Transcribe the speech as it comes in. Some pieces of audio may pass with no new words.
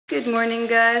Good morning,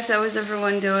 guys. How is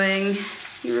everyone doing?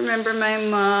 You remember my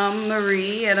mom,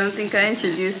 Marie? I don't think I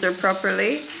introduced her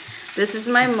properly. This is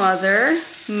my mother,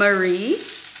 Marie.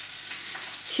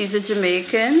 She's a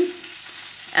Jamaican.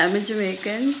 I'm a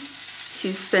Jamaican.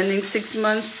 She's spending 6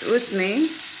 months with me.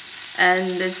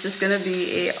 And it's just gonna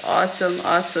be a awesome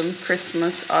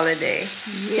Christmas holiday.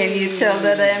 Yay. Can you tell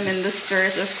that I am in the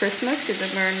spirit of Christmas because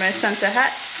I'm wearing my Santa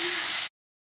hat?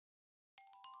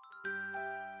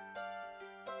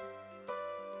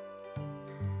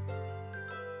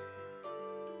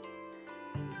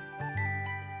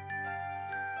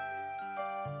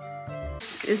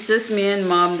 It's just me and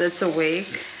mom that's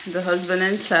awake. The husband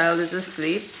and child is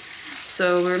asleep.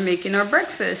 So we're making our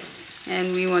breakfast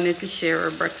and we wanted to share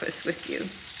our breakfast with you.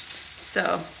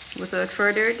 So without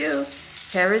further ado,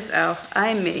 here is how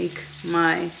I make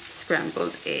my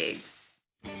scrambled eggs.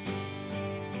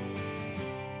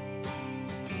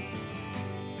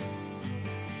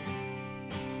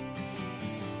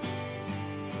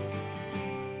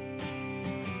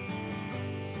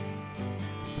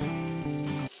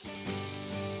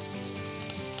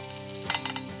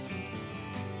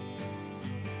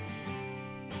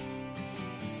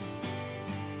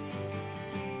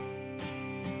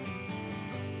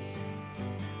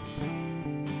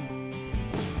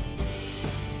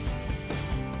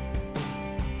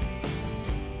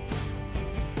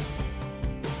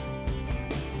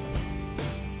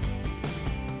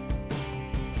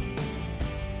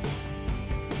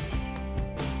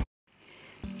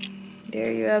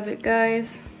 There you have it,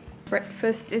 guys.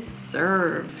 Breakfast is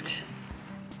served.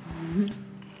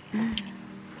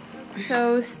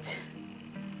 Toast,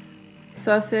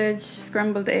 sausage,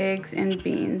 scrambled eggs, and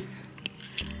beans.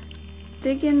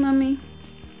 Dig in, mommy.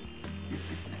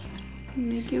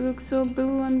 Make you look so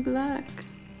blue and black.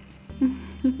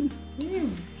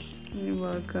 You're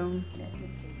welcome. Let me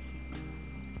taste.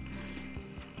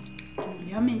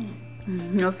 Yummy.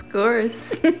 Of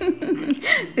course.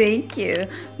 Thank you.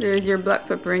 There's your black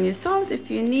pepper and your salt if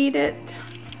you need it.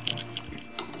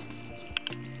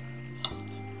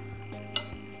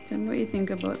 Tell me what you think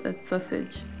about that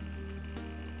sausage.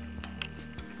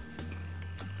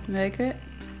 Like it?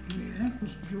 Yeah,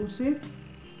 it's juicy.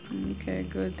 Okay,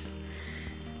 good.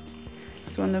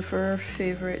 It's one of our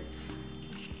favorites.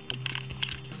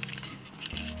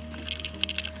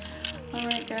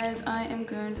 Alright guys, I am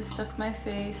going to stuff my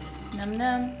face. Num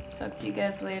num. Talk to you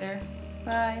guys later.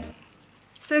 Bye.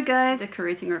 So guys,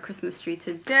 decorating our Christmas tree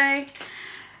today.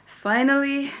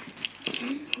 Finally,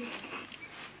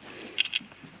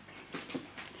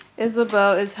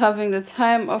 Isabel is having the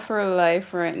time of her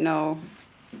life right now.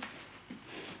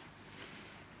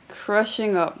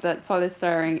 Crushing up that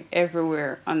polystyrene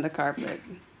everywhere on the carpet.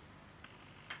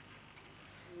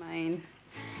 Mine.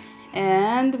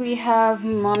 And we have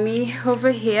mommy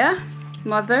over here,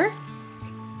 mother.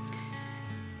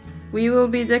 We will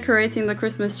be decorating the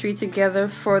Christmas tree together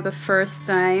for the first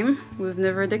time. We've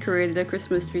never decorated a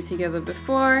Christmas tree together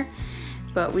before,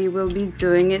 but we will be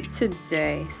doing it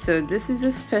today. So this is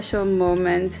a special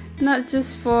moment, not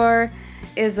just for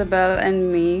Isabel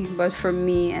and me, but for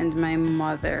me and my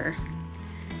mother.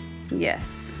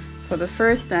 Yes, for the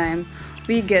first time,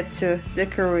 we get to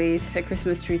decorate a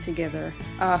Christmas tree together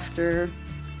after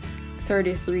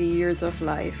 33 years of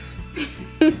life.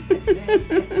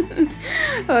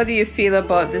 How do you feel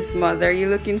about this, mother? Are you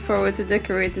looking forward to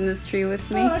decorating this tree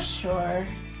with me? Oh, sure.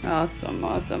 Awesome,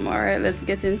 awesome. All right, let's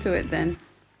get into it then.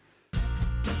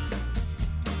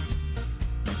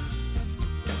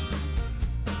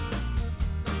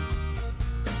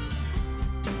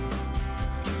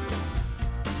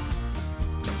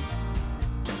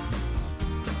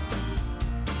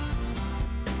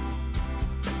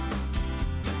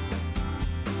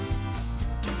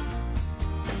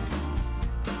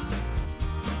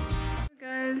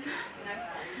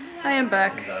 I am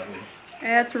back. I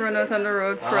had to run out on the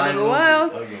road for a little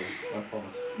while. I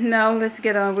promise. Now let's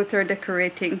get on with our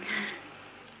decorating.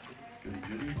 Goody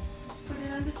goody. Put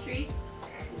it on the tree.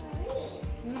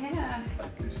 Yeah.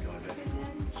 Put it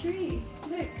on the tree.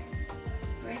 Look.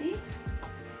 Ready?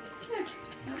 Look.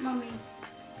 Not mommy.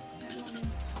 Not mommy.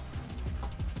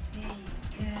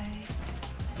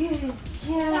 There you go. Good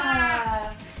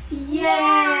job. Yay!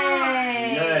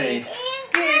 Yay!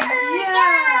 Good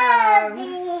job!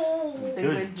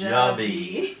 Good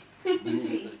jobby. There you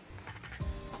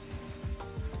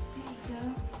go.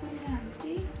 Put it on,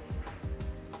 see?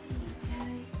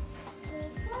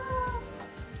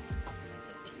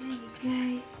 There you go.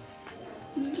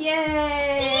 Yay!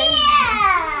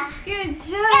 Yeah! Good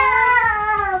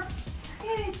job!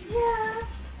 Good job!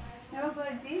 How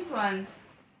about these ones?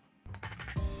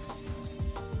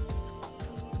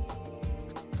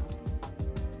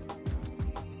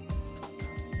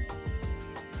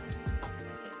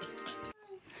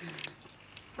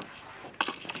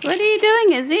 What are you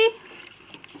doing, Izzy?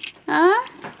 Huh?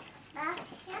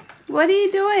 What are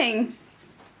you doing?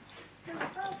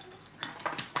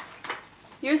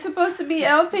 You're supposed to be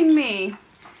helping me.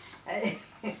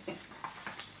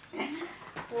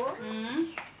 Hmm?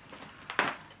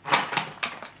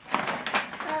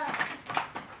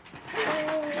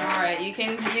 Alright, you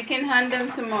can hand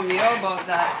them to mommy. How about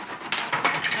that?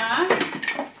 Huh?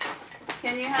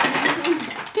 Can you hand them to me?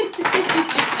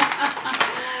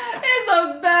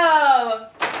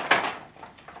 Isabel!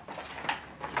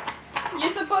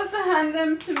 You're supposed to hand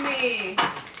them to me.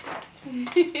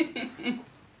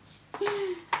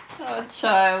 Oh,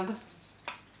 child.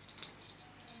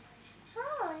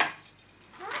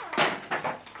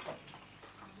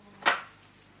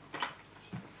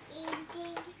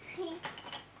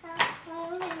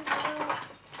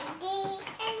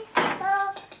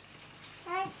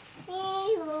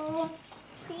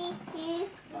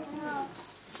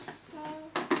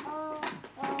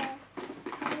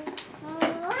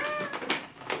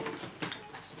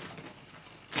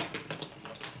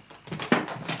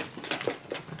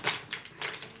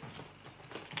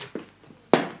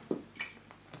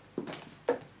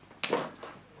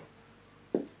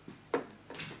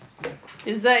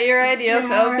 Is that your idea of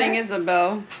helping,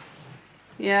 Isabel?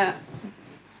 Yeah.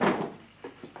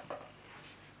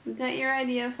 Is that your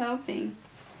idea of helping?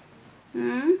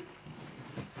 Hmm?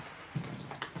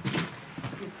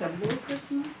 It's a blue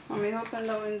Christmas. Mommy, open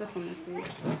the window for me, please.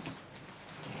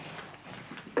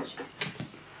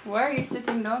 Jesus. Why are you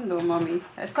sitting down though, Mommy?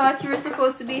 I thought you were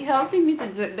supposed to be helping me to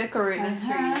decorate the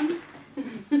tree.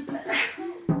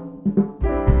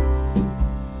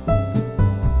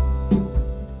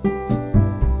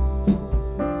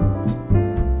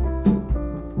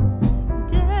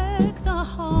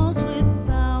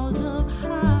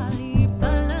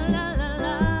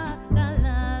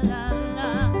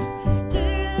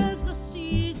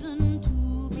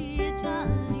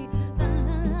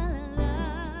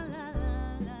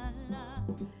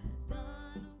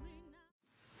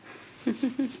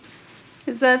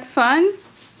 Is that fun?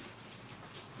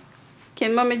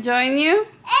 Can Mommy join you?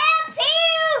 Help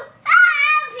you!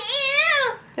 Help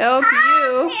you! Help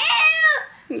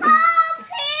you? Help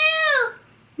you!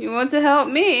 You want to help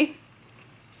me?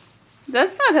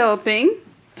 That's not helping.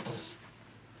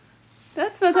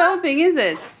 That's not helping, is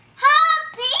it?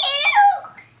 Help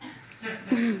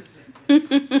you!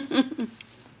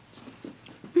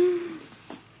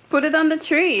 Put it on the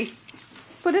tree.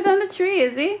 Put it on the tree,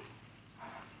 Izzy.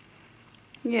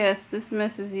 Yes, this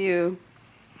mess is you.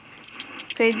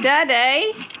 Say,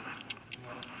 Daddy.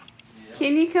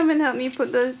 Can you come and help me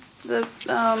put the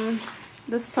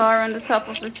star on the top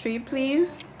of the tree,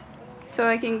 please? So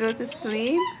I can go to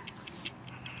sleep.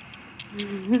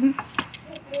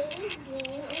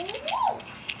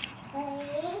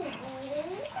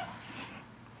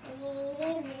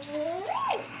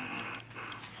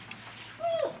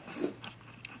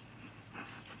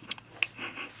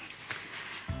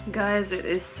 Guys, it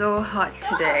is so hot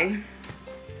today.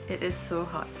 It is so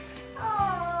hot.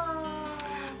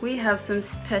 We have some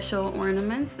special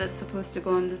ornaments that's supposed to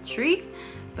go on the tree,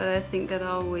 but I think that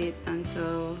I'll wait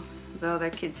until the other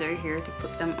kids are here to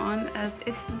put them on, as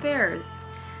it's theirs.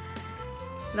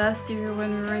 Last year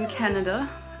when we were in Canada,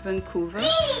 Vancouver,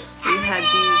 we had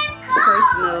these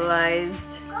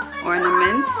personalized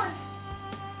ornaments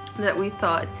that we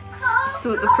thought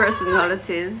suit the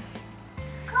personalities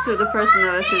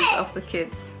of the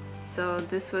kids. So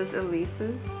this was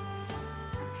Elisa's,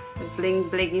 the bling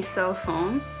blingy cell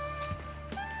phone.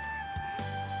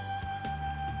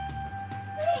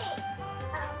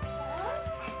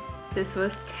 This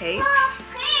was Kate's,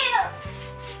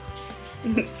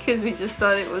 because we just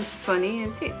thought it was funny,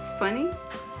 and Kate's funny.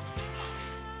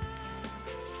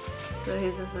 So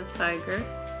his is a tiger.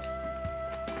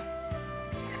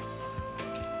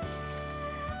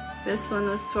 This one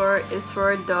is for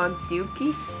our dog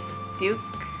Duke.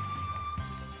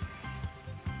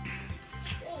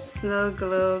 Snow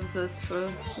globes was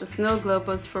for the snow globe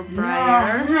was for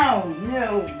Briar.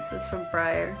 No. This is for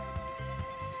Briar.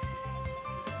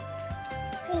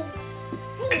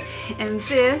 And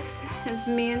this is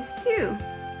me and Stu.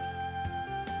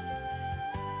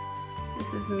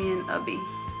 This is me and Ubby.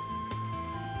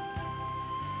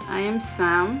 I am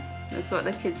Sam. That's what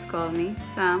the kids call me.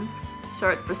 Sam,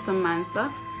 short for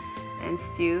Samantha, and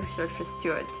Stu, short for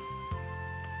Stuart.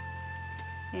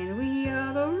 And we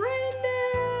are the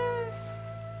reindeers!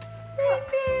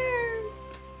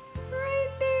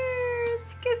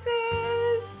 Reindeers!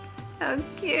 Kisses! How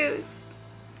cute!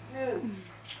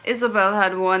 Isabel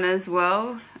had one as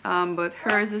well, but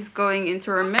hers is going into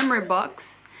her memory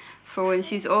box for when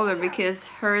she's older, because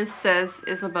hers says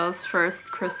Isabel's first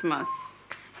Christmas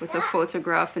with a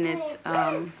photograph in it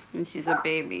when she's a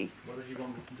baby.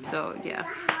 So yeah.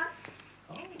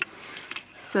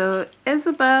 So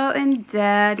Isabel and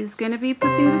Dad is gonna be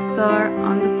putting the star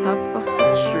on the top of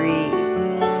the tree.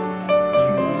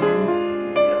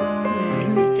 Here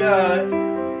we go.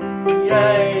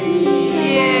 Yay!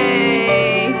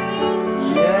 Yay!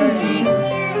 Yay!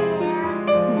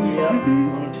 Yep.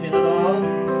 Want to turn it on?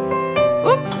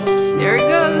 Oops! There it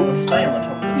goes. Stay on the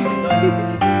top of the tree, don't you?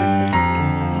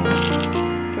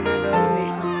 Put it on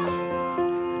mix.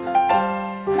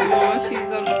 Oh,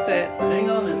 she's upset. Hang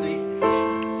on, Izzy.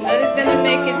 That is gonna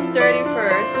make it sturdy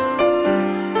first.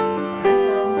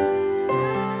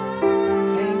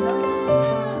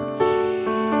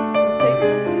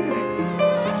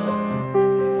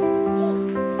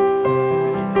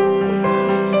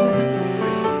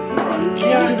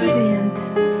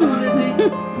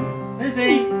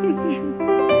 Izzy! Come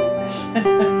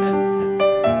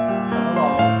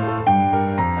along.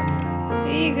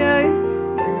 Here you go.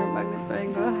 Bring her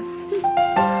magnifying glass.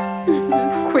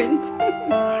 Just squint.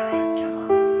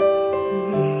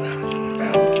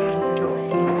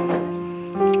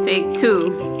 Take two.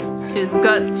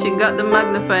 She got the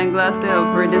magnifying glass to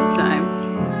help her this time.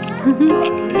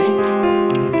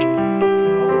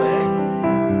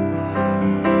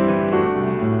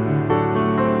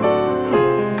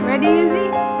 Ready, Izzy?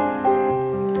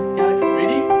 Yeah,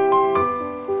 ready?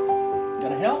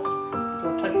 Gonna help?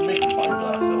 Don't take the magnifying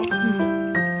glass off.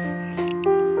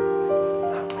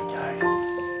 Up we go.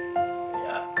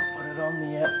 Yeah, put it on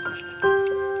there.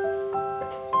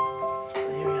 There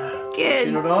we go. Good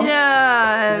Turn it on.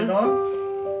 job. Turn it on.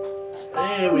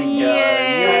 There we go.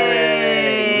 Yay.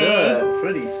 Yay! Good,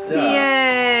 pretty stuff.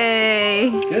 Yay!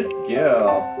 Good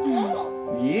girl.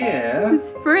 Yeah.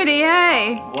 It's pretty,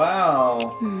 eh?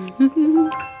 Wow.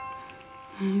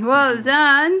 Well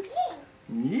done.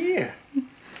 Yeah.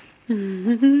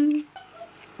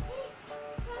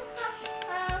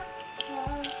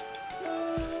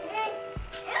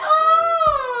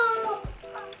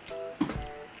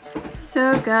 So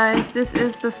guys, this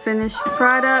is the finished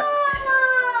product.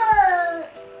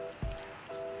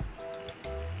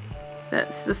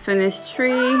 That's the finished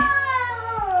tree.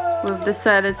 We've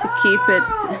decided to keep it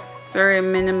very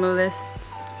minimalist.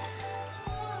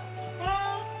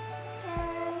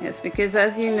 Yes, because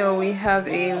as you know, we have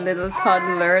a little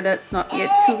toddler that's not yet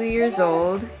 2 years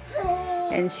old,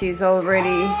 and she's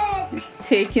already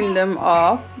taking them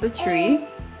off the tree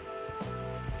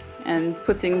and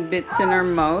putting bits in her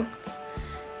mouth.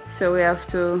 So we have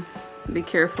to be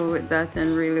careful with that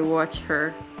and really watch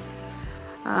her.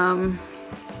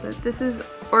 But this is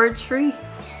our tree.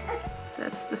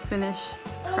 That's the finished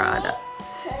product.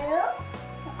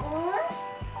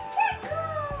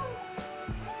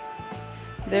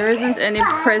 There isn't any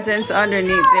presents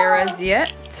underneath there as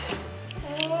yet.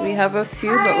 We have a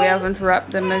few, but we haven't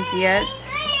wrapped them as yet.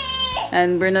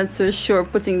 And we're not so sure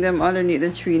putting them underneath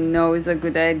the tree now is a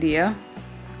good idea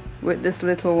with this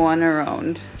little one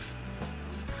around.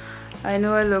 I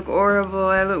know I look horrible,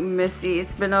 I look messy.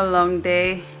 It's been a long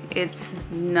day. It's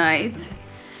night.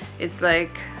 It's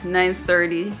like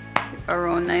 9:30,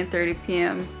 around 9:30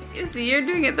 p.m. You see, you're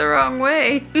doing it the wrong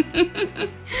way.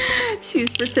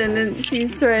 She's pretending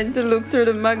she's trying to look through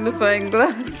the magnifying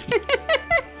glass.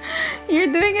 You're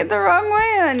doing it the wrong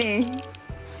way, honey.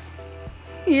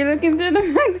 You're looking through the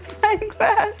magnifying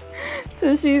glass.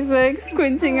 So she's like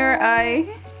squinting her eye.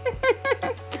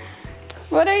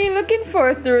 What are you looking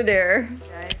for through there?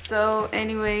 Okay, so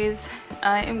anyways,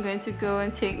 I am going to go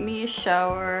and take me a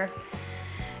shower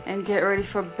and get ready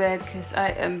for bed because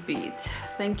I am beat.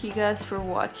 Thank you guys for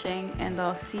watching, and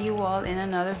I'll see you all in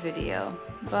another video.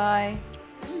 Bye.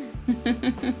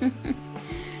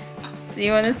 So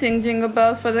you want to sing Jingle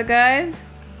Bells for the guys?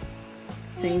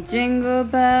 Sing jingle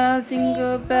bells,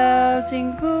 jingle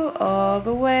all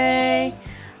the way.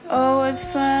 Oh, what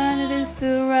fun it is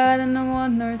to ride in a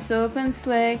one-horse open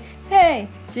sleigh. Hey,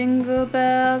 jingle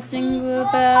bells, jingle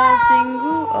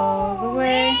all the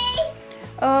way.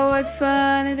 Oh, what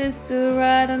fun it is to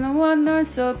ride on a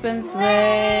one-horse open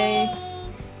sleigh.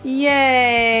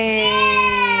 Yay!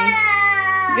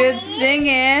 Good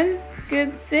singing.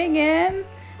 Good singing.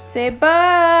 Say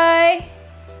bye.